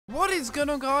What is going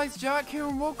on, guys? Jack here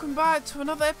and welcome back to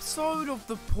another episode of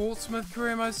the Portsmouth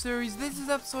Career Mode series. This is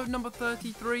episode number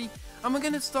 33 and we're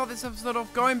going to start this episode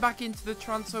off going back into the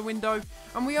transfer window,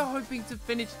 and we are hoping to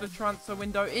finish the transfer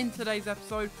window in today's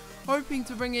episode, hoping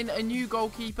to bring in a new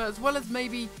goalkeeper as well as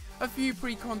maybe a few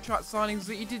pre-contract signings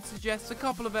that you did suggest a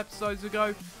couple of episodes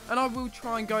ago, and I will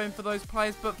try and go in for those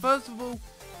players. But first of all,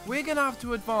 we're going to have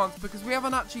to advance because we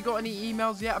haven't actually got any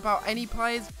emails yet about any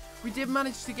players. We did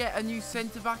manage to get a new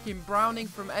centre-back in Browning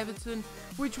from Everton,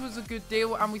 which was a good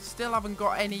deal, and we still haven't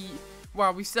got any,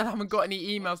 well, we still haven't got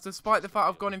any emails, despite the fact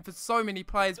I've gone in for so many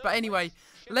players. But anyway,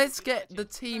 let's get the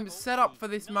team set up for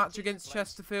this match against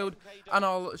Chesterfield, and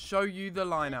I'll show you the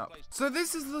lineup. So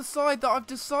this is the side that I've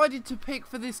decided to pick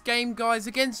for this game, guys,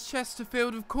 against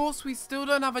Chesterfield. Of course, we still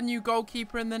don't have a new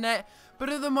goalkeeper in the net, but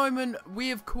at the moment, we,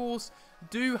 of course,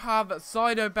 do have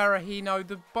Saido Berahino,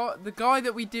 the guy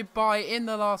that we did buy in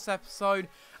the last episode,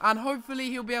 and hopefully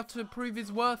he'll be able to prove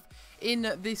his worth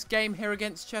in this game here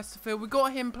against Chesterfield. We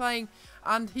got him playing,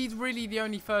 and he's really the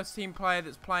only first team player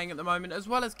that's playing at the moment, as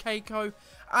well as Keiko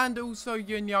and also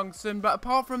Yun Young-sun. But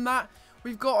apart from that,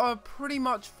 we've got a pretty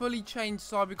much fully changed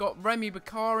side. We've got Remy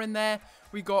Bakar in there,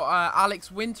 we got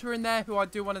Alex Winter in there, who I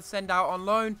do want to send out on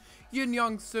loan, Yun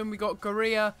Young-sun, we got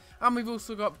Goria, and we've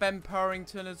also got Ben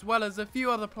Purrington, as well as a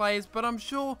few other players. But I'm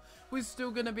sure we're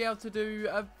still going to be able to do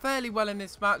fairly well in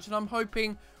this match, and I'm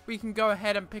hoping we can go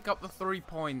ahead and pick up the 3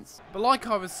 points. But like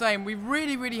I was saying, we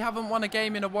really haven't won a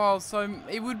game in a while, so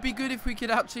it would be good if we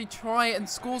could actually try and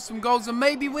score some goals and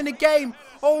maybe win a game.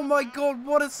 Oh my god,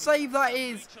 what a save that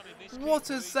is! What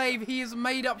a save. He has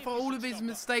made up for all of his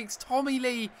mistakes. Tommy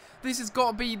Lee, this has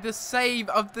got to be the save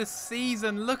of the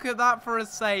season. Look at that for a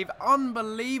save.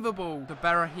 Unbelievable. The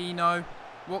Berahino,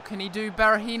 what can he do?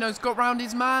 Berahino's got round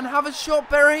his man. Have a shot,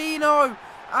 Berahino.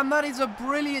 And that is a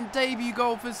brilliant debut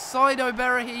goal for Saido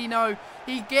Berahino.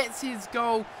 He gets his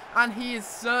goal, and he is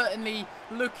certainly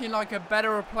looking like a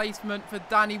better replacement for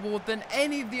Danny Ward than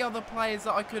any of the other players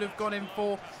that I could have gone in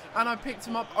for. And I picked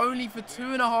him up only for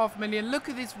 $2.5 million. Look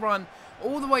at this run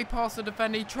all the way past the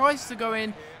defender. He tries to go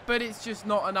in, but it's just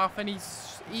not enough, and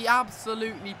he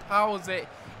absolutely powers it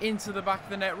into the back of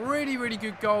the net. Really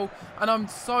good goal, and I'm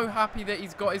so happy that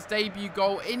he's got his debut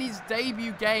goal in his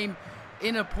debut game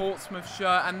in a Portsmouth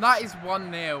shirt, and that is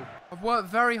 1-0. I've worked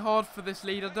very hard for this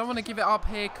lead. I don't want to give it up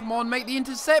here. Come on, make the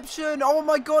interception. Oh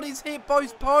my god, he's hit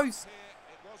both posts.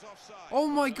 Oh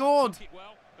my god.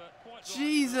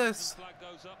 Jesus.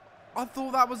 I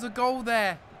thought that was a goal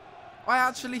there. I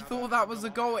actually thought that was a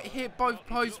goal. It hit both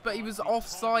posts, but he was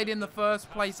offside in the first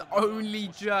place. Only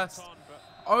just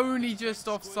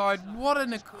offside. What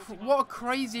a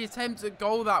crazy attempt at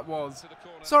goal that was.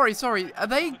 Sorry. Are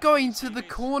they going to the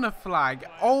corner flag?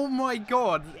 Oh my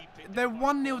god. They're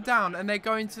 1-0 down and they're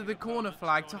going to the corner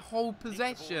flag to hold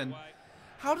possession.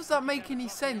 How does that make any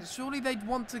sense? Surely they'd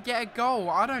want to get a goal.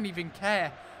 I don't even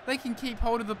care. They can keep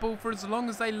hold of the ball for as long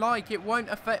as they like. It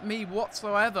won't affect me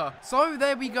whatsoever. So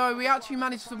there we go. We actually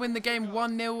managed to win the game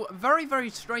 1-0. Very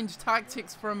strange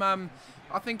tactics from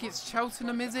I think it's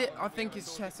Cheltenham, is it? I think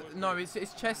it's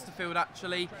it's Chesterfield,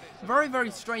 actually. Very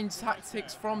strange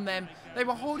tactics from them. They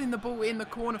were holding the ball in the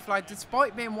corner flag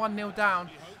despite being 1-0 down.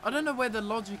 I don't know where the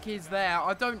logic is there.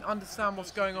 I don't understand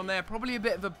what's going on there. Probably a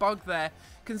bit of a bug there.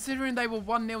 Considering they were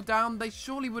 1-0 down, they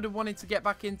surely would have wanted to get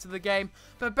back into the game.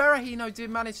 But Berahino did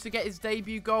manage to get his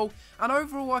debut goal. And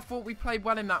overall, I thought we played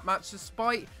well in that match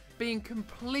despite being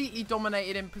completely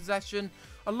dominated in possession.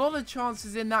 A lot of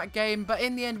chances in that game, but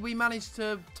in the end we managed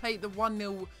to take the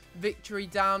 1-0 victory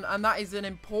down, and that is an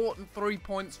important 3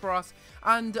 points for us,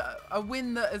 and a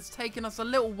win that has taken us a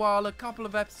little while, a couple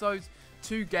of episodes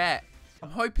to get. I'm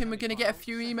hoping we're going to get a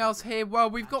few emails here. Well,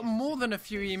 we've got more than a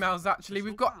few emails actually.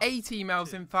 We've got 8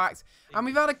 emails in fact, and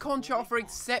we've had a contract offer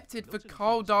accepted for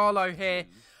Carl Darlow here.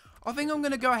 I think I'm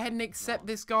going to go ahead and accept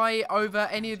this guy over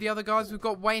any of the other guys. We've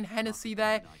got Wayne Hennessy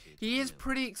there. He is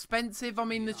pretty expensive. I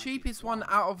mean, the cheapest one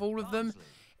out of all of them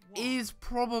is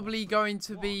probably going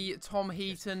to be Tom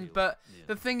Heaton. But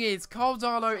the thing is, Carl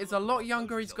Darlow is a lot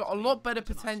younger. He's got a lot better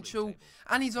potential,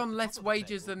 and he's on less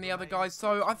wages than the other guys.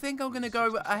 So I think I'm going to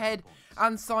go ahead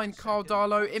and sign Carl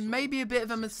Darlow. It may be a bit of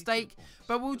a mistake,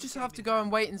 but we'll just have to go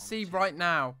and wait and see right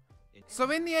now. So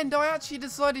in the end, I actually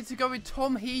decided to go with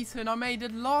Tom Heaton. I made a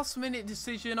last-minute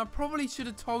decision. I probably should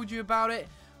have told you about it,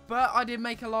 but I did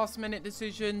make a last-minute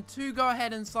decision to go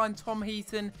ahead and sign Tom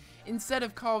Heaton instead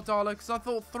of Carl Darlow, because I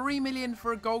thought $3 million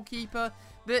for a goalkeeper,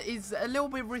 that is a little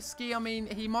bit risky. I mean,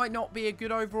 he might not be a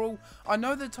good overall. I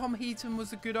know that Tom Heaton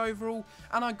was a good overall,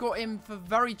 and I got him for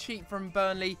very cheap from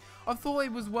Burnley. I thought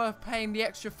it was worth paying the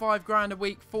extra £5 grand a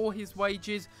week for his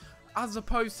wages. as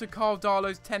opposed to Carl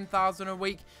Darlow's 10,000 a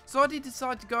week. So I did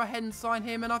decide to go ahead and sign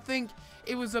him, and I think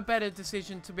it was a better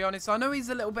decision, to be honest. I know he's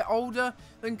a little bit older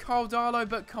than Carl Darlow,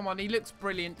 but come on, he looks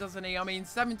brilliant, doesn't he? I mean,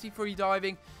 73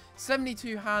 diving,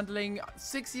 72 handling,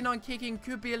 69 kicking,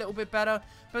 could be a little bit better,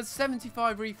 but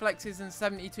 75 reflexes and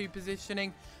 72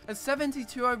 positioning. A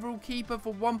 72 overall keeper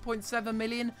for 1.7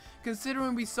 million,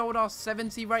 considering we sold our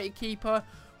 70 rated keeper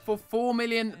for 4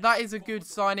 million. That is a good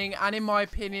signing, and in my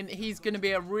opinion, he's going to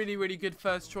be a really good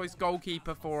first choice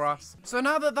goalkeeper for us. So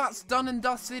now that that's done and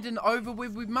dusted and over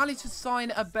with, we've managed to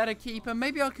sign a better keeper.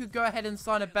 Maybe I could go ahead and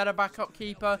sign a better backup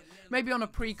keeper, maybe on a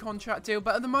pre-contract deal,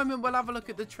 but at the moment we'll have a look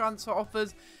at the transfer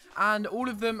offers, and all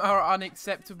of them are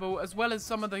unacceptable, as well as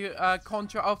some of the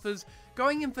contract offers.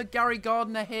 Going in for Gary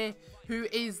Gardner here, who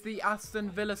is the Aston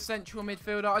Villa central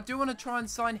midfielder. I do want to try and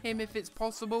sign him if it's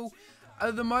possible.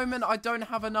 At the moment, I don't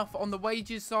have enough on the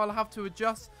wages, so I'll have to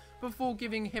adjust before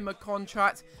giving him a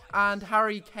contract. And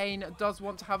Harry Kane does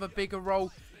want to have a bigger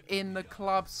role in the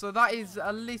club, so that is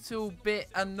a little bit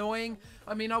annoying.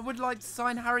 I mean, I would like to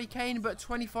sign Harry Kane, but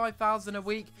 25,000 a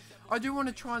week. I do want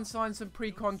to try and sign some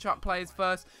pre-contract players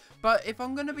first, but if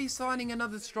I'm going to be signing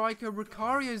another striker,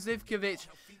 Rikario Zivkovic,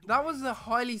 that was a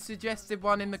highly suggested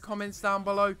one in the comments down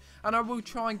below, and I will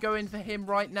try and go in for him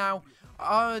right now.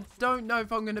 I don't know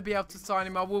if I'm going to be able to sign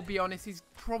him, I will be honest. He's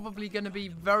probably going to be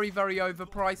very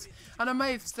overpriced. And I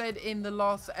may have said in the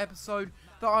last episode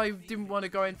that I didn't want to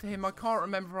go in for him. I can't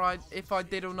remember if I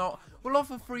did or not. We'll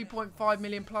offer 3.5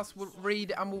 million plus, we'll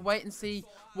read, and we'll wait and see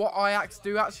what Ajax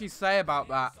do actually say about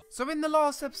that. So in the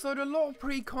last episode, a lot of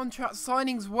pre-contract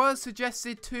signings were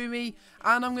suggested to me,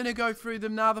 and I'm going to go through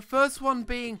them now. The first one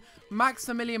being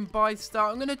Maximilian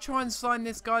Beister. I'm going to try and sign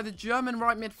this guy, the German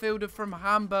right midfielder from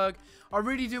Hamburg. I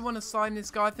really do want to sign this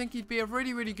guy. I think he'd be a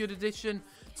really good addition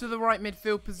to the right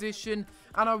midfield position,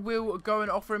 and I will go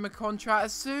and offer him a contract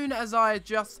as soon as I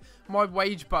adjust my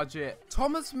wage budget.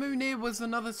 Thomas Munir was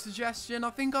another suggestion. I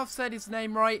think I've said his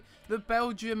name right. The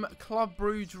Belgium Club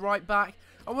Brugge right back.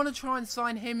 I want to try and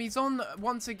sign him. He's on,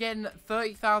 once again,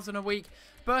 30,000 a week.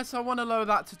 But I want to lower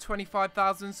that to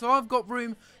 25,000, so I've got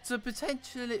room to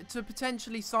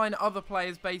potentially sign other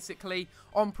players, basically,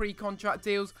 on pre-contract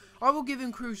deals. I will give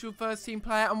him crucial first-team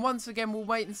player, and once again, we'll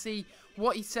wait and see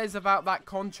what he says about that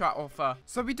contract offer.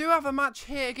 So we do have a match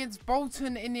here against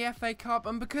Bolton in the FA Cup,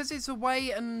 and because it's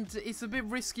away and it's a bit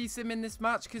risky simming this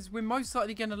match, because we're most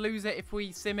likely going to lose it if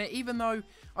we sim it, even though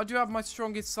I do have my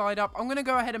strongest side up, I'm going to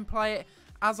go ahead and play it,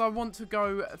 as I want to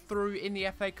go through in the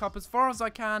FA Cup as far as I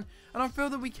can, and I feel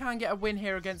that we can get a win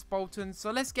here against Bolton.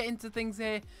 So let's get into things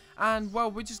here, and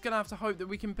well, we're just going to have to hope that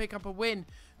we can pick up a win.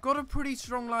 Got a pretty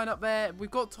strong lineup there.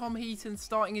 We've got Tom Heaton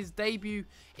starting his debut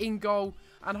in goal,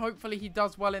 and hopefully he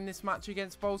does well in this match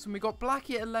against Bolton. We've got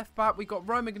Blackett at left back, we got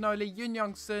Romagnoli, Yun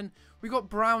Young-sun, we got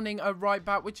Browning at right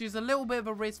back, which is a little bit of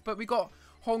a risk, but we got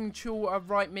Hong Chul at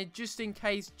right mid, just in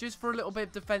case, just for a little bit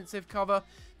of defensive cover.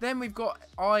 Then we've got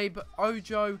Ibe,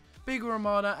 Ojo, Big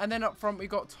Romana, and then up front we've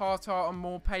got Tartar and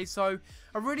Morpay. So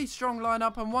a really strong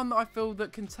lineup, and one that I feel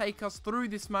that can take us through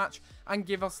this match and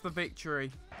give us the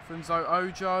victory. Funzo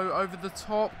Ojo over the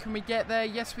top. Can we get there?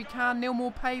 Yes, we can. Neil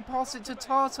Morpay, pass it to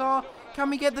Tartar. Can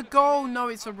we get the goal? No,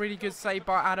 it's a really good save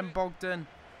by Adam Bogdan.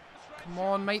 Come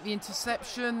on, make the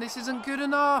interception. This isn't good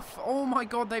enough. Oh my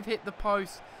god, they've hit the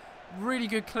post. Really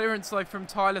good clearance though from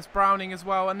Tyler Browning as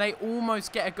well, and they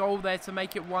almost get a goal there to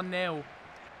make it 1-0.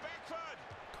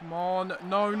 Come on,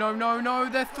 no,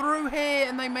 they're through here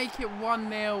and they make it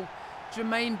 1-0.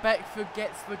 Jermaine Beckford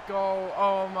gets the goal.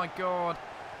 Oh my god,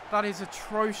 that is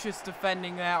atrocious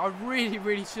defending there. I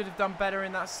really should have done better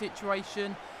in that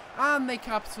situation, and they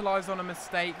capitalise on a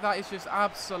mistake. That is just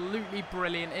absolutely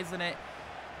brilliant, isn't it?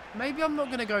 Maybe I'm not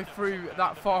going to go through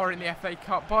that far in the FA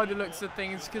Cup by the looks of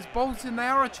things, because Bolton, they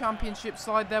are a championship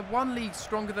side. They're one league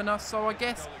stronger than us, so I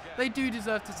guess they do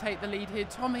deserve to take the lead here.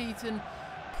 Tom Heaton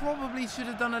probably should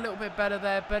have done a little bit better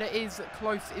there, but it is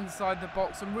close inside the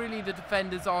box, and really the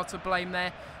defenders are to blame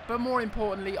there. But more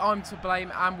importantly, I'm to blame,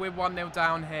 and we're 1-0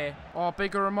 down here. Oh,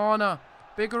 Bigger Romana,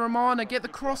 get the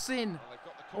cross in.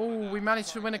 Oh, we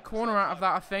managed to win a corner out of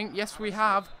that, I think. Yes, we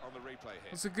have.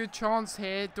 There's a good chance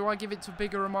here. Do I give it to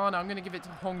Bigger Romana? I'm going to give it to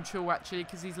Hong Chul, actually,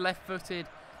 because he's left-footed.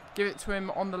 Give it to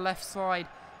him on the left side.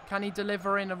 Can he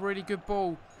deliver in a really good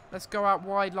ball? Let's go out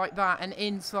wide like that and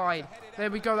inside.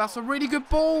 There we go. That's a really good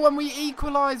ball, and we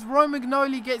equalise.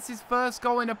 Romagnoli gets his first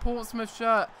goal in a Portsmouth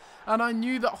shirt, and I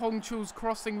knew that Hong Chul's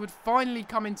crossing would finally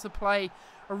come into play.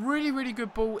 A really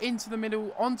good ball into the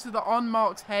middle, onto the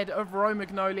unmarked head of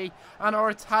Romagnoli, and our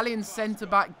Italian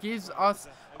centre-back gives us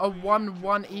a 1-1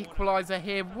 equaliser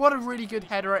here. What a really good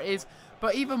header it is.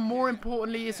 But even more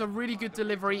importantly, it's a really good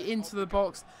delivery into the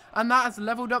box. And that has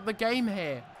levelled up the game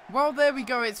here. Well, there we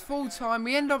go. It's full time.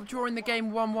 We end up drawing the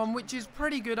game 1-1, which is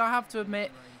pretty good, I have to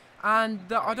admit. And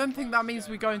I don't think that means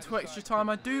we go into extra time.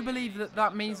 I do believe that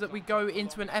that means that we go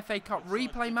into an FA Cup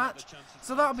replay match.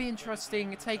 So that'll be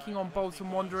interesting, taking on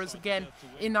Bolton Wanderers again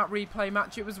in that replay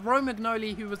match. It was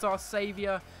Romagnoli who was our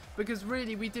saviour, because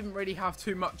really we didn't really have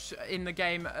too much in the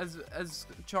game as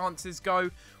chances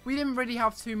go. We didn't really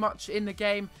have too much in the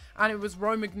game, and it was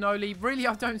Romagnoli. Really,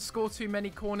 I don't score too many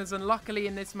corners, and luckily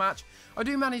in this match, I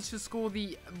do manage to score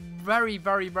the very,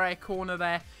 very rare corner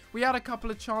there. We had a couple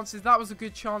of chances. That was a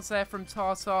good chance there from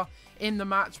Tartar in the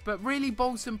match. But really,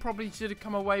 Bolton probably should have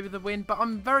come away with the win. But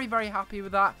I'm very, very happy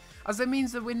with that, as it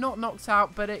means that we're not knocked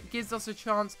out, but it gives us a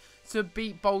chance to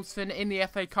beat Bolton in the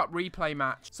FA Cup replay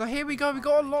match. So here we go. We've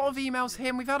got a lot of emails here,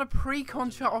 and we've had a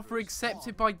pre-contract offer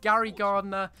accepted by Gary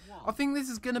Gardner. I think this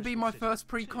is going to be my first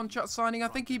pre-contract signing. I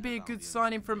think he'd be a good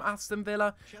signing from Aston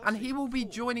Villa, and he will be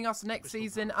joining us next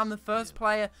season, and the first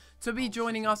player to be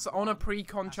joining us on a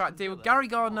pre-contract deal. Gary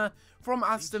Gardner from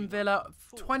Aston Villa,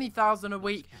 20,000 a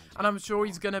week, and I'm sure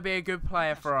he's going to be a good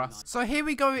player for us. So here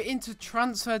we go into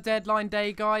transfer deadline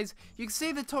day, guys. You can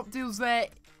see the top deals there.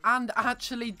 And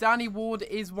actually, Danny Ward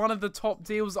is one of the top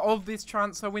deals of this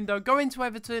transfer window. Going to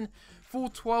Everton for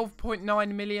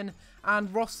 12.9 million.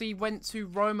 And Rossi went to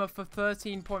Roma for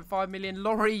 13.5 million.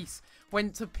 Lloris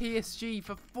went to PSG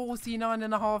for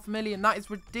 49.5 million. That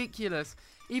is ridiculous.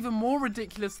 Even more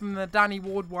ridiculous than the Danny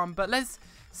Ward one. But let's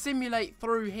simulate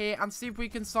through here and see if we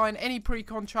can sign any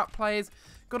pre-contract players.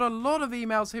 Got a lot of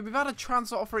emails here. We've had a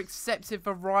transfer offer accepted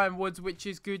for Ryan Woods, which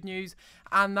is good news.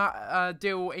 And that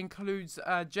deal includes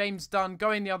James Dunn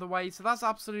going the other way. So that's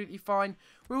absolutely fine.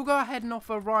 We'll go ahead and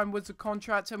offer Ryan Woods a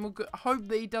contract, and we'll hope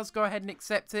that he does go ahead and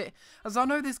accept it, as I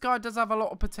know this guy does have a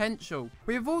lot of potential.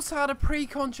 We have also had a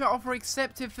pre-contract offer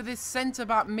accepted for this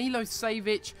centre-back,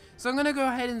 Milosevic. So I'm going to go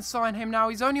ahead and sign him now.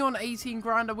 He's only on 18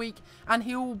 grand a week, and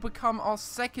he will become our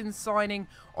second signing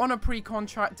on a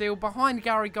pre-contract deal behind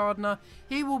Gary Gardner.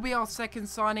 He will be our second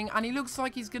signing, and he looks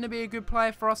like he's going to be a good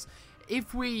player for us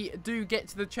if we do get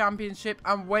to the Championship,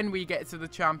 and when we get to the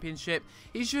Championship.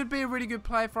 He should be a really good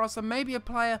player for us, and maybe a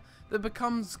player that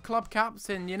becomes club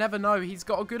captain. You never know. He's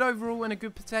got a good overall and a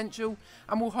good potential,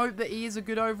 and we'll hope that he is a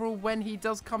good overall when he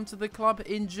does come to the club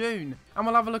in June. And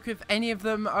we'll have a look if any of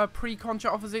them are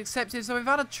pre-contract offers accepted. So we've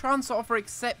had a transfer offer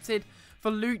accepted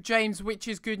for Luke James, which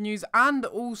is good news, and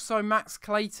also Max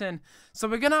Clayton. So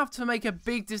we're going to have to make a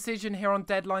big decision here on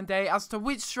deadline day as to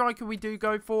which striker we do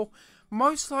go for.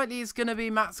 Most likely it's going to be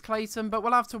Max Clayton, but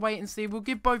we'll have to wait and see. We'll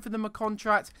give both of them a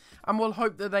contract, and we'll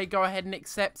hope that they go ahead and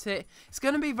accept it. It's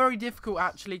going to be very difficult,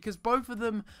 actually, because both of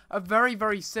them are very,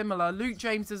 very similar. Luke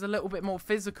James is a little bit more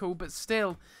physical, but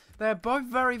still, they're both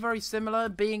very, very similar,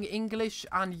 being English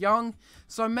and young.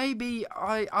 So maybe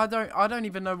I don't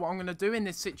even know what I'm going to do in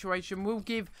this situation. We'll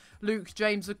give Luke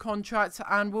James a contract,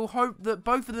 and we'll hope that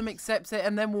both of them accept it,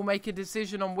 and then we'll make a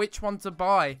decision on which one to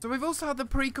buy. So we've also had the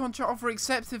pre-contract offer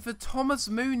accepted for Thomas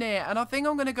Munir, and I think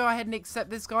I'm going to go ahead and accept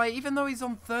this guy, even though he's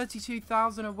on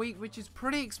 32,000 a week, which is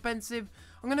pretty expensive.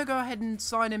 I'm going to go ahead and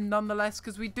sign him nonetheless,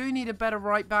 because we do need a better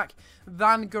right back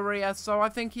than Gurria, so I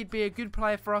think he'd be a good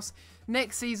player for us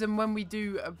next season when we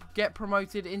do get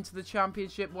promoted into the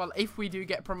Championship. Well, if we do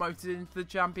get promoted into the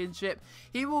Championship,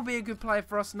 he will be a good player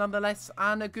for us nonetheless,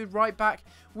 and a good right back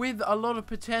with a lot of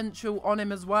potential on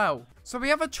him as well. So we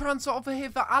have a transfer offer here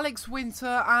for Alex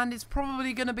Winter, and it's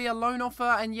probably going to be a loan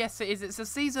offer, and yes it is. It's a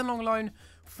season-long loan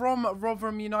from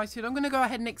Rotherham United. I'm going to go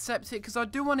ahead and accept it because I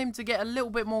do want him to get a little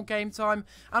bit more game time,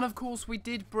 and of course we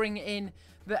did bring in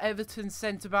the Everton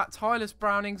centre-back Tylus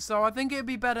Browning, so I think it would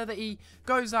be better that he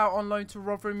goes out on loan to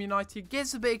Rotherham United,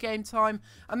 gets a bit of game time,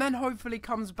 and then hopefully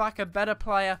comes back a better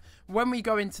player when we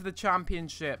go into the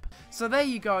Championship. So there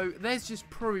you go. There's just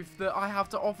proof that I have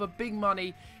to offer big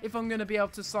money if I'm going to be able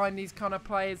to sign these kind of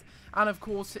players. And of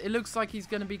course, it looks like he's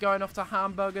going to be going off to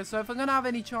Hamburger, so if I'm going to have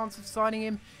any chance of signing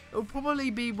him, it'll probably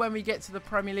be when we get to the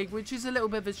Premier League, which is a little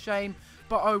bit of a shame.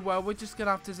 But oh well, we're just going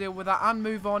to have to deal with that and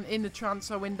move on in the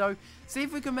transfer window. See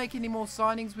if we can make any more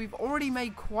signings. We've already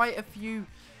made quite a few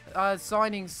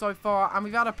signings so far, and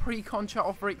we've had a pre-contract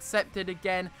offer accepted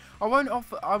again. I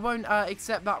won't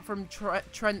accept that from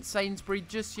Trent Sainsbury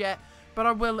just yet, but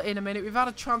I will in a minute. We've had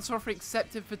a transfer offer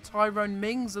accepted for Tyrone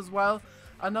Mings as well,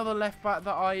 another left back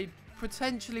that I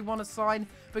potentially want to sign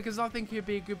because I think he'd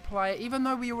be a good player. Even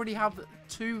though we already have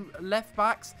 2 left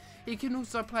backs. He can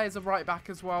also play as a right back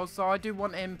as well, so I do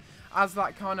want him as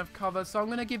that kind of cover. So I'm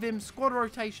going to give him squad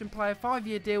rotation player,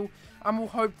 5-year deal, and we'll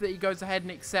hope that he goes ahead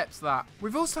and accepts that.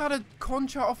 We've also had a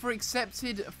contract offer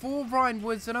accepted for Ryan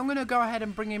Woods, and I'm going to go ahead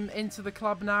and bring him into the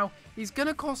club now. He's going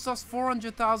to cost us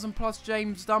 400,000 plus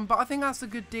James Dunn, but I think that's a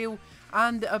good deal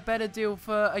and a better deal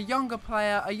for a younger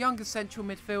player, a younger central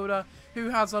midfielder who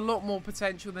has a lot more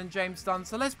potential than James Dunn.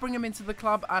 So let's bring him into the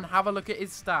club and have a look at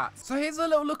his stats. So here's a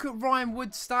little look at Ryan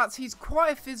Wood's stats. He's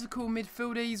quite a physical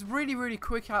midfielder. He's really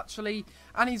quick actually,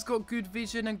 and he's got good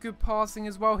vision and good passing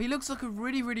as well. He looks like a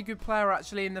really good player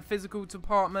actually in the physical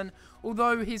department,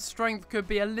 although his strength could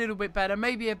be a little bit better,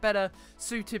 maybe a better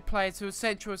suited player to a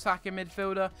central attacking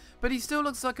midfielder, but he still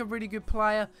looks like a really good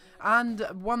player and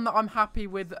one that I'm happy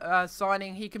with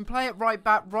signing. He can play at right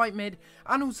back, right mid,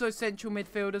 and also central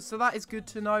midfielder, so that is good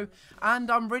to know, and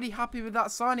I'm really happy with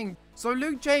that signing. So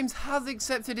Luke James has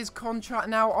accepted his contract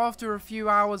now after a few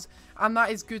hours, and that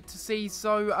is good to see.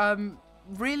 So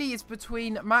really it's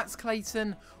between Max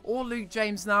Clayton or Luke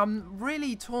James now. I'm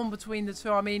really torn between the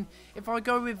two. I mean, if I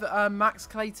go with Max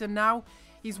Clayton now,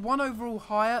 he's 1 overall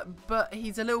higher, but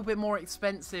he's a little bit more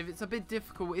expensive. It's a bit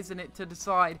difficult, isn't it, to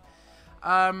decide?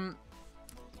 Oh,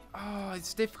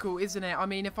 it's difficult, isn't it? I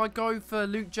mean, if I go for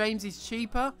Luke James, he's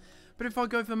cheaper. But if I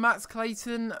go for Max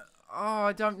Clayton, oh,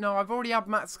 I don't know. I've already had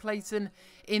Max Clayton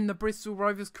in the Bristol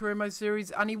Rovers Career Mode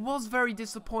series, and he was very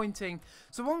disappointing.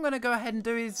 So what I'm going to go ahead and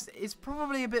do is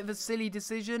probably a bit of a silly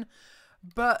decision,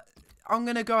 but I'm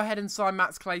going to go ahead and sign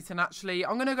Max Clayton, actually.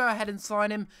 I'm going to go ahead and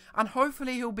sign him, and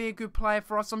hopefully he'll be a good player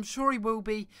for us. I'm sure he will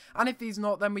be, and if he's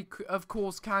not, then we, of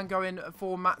course, can go in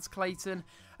for Max Clayton.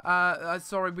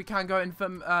 We can go in for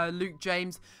Luke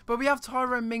James, but we have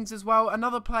Tyrone Mings as well,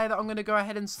 another player that I'm going to go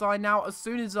ahead and sign now as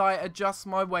soon as I adjust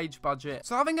my wage budget.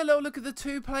 So having a little look at the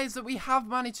 2 players that we have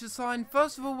managed to sign,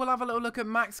 first of all we'll have a little look at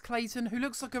Max Clayton, who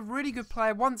looks like a really good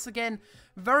player. Once again,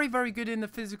 very good in the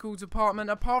physical department.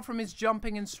 Apart from his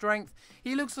jumping and strength,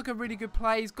 he looks like a really good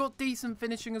player. He's got decent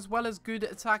finishing as well as good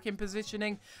attacking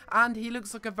positioning, and he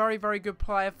looks like a very good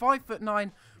player.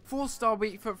 5'9", 4-star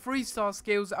weak foot, 3-star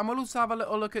skills, and we'll also have a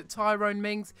little look at Tyrone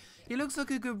Mings. He looks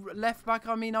like a good left back.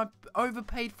 I mean, I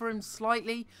overpaid for him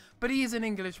slightly, but he is an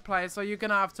English player, so you're going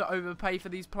to have to overpay for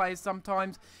these players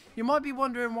sometimes. You might be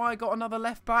wondering why I got another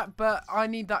left back, but I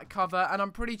need that cover, and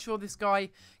I'm pretty sure this guy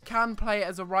can play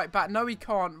as a right back. No, he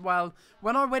can't. Well,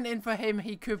 when I went in for him,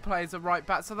 he could play as a right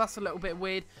back, so that's a little bit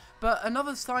weird. But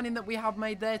another signing that we have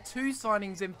made there, 2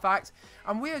 signings in fact,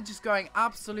 and we are just going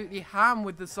absolutely ham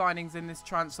with the signings in this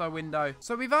transfer window.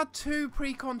 So we've had 2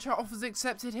 pre-contract offers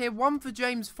accepted here, one for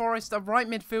James Forrest, a right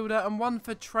midfielder, and one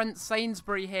for Trent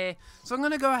Sainsbury here. So I'm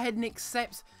going to go ahead and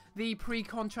accept the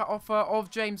pre-contract offer of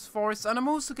James Forrest, and I'm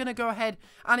also going to go ahead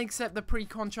and accept the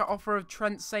pre-contract offer of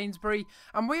Trent Sainsbury.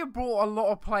 And we have brought a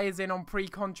lot of players in on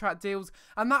pre-contract deals,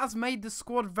 and that has made the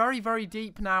squad very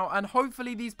deep now, and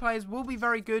hopefully these players will be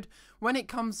very good when it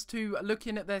comes to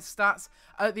looking at their stats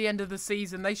at the end of the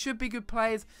season. They should be good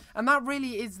players, and that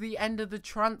really is the end of the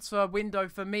transfer window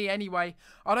for me anyway.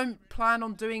 I don't plan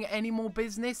on doing any more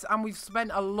business, and we've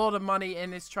spent a lot of money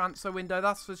in this transfer window,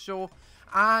 that's for sure.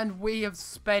 And we have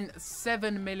spent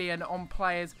 7 million on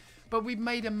players, but we've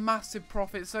made a massive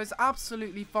profit, so it's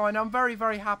absolutely fine. I'm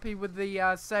very happy with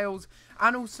the sales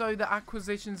and also the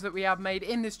acquisitions that we have made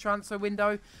in this transfer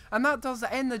window. And that does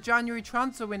end the January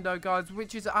transfer window, guys,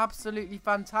 which is absolutely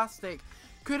fantastic.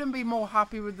 Couldn't be more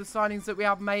happy with the signings that we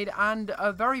have made, and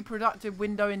a very productive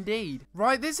window indeed.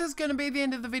 Right, this is going to be the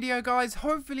end of the video, guys.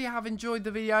 Hopefully you have enjoyed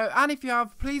the video, and if you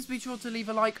have, please be sure to leave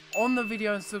a like on the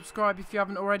video and subscribe if you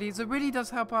haven't already, as it really does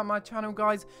help out my channel,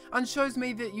 guys, and shows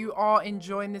me that you are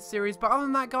enjoying this series. But other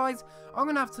than that, guys, I'm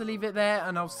going to have to leave it there,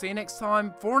 and I'll see you next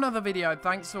time for another video.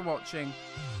 Thanks for watching.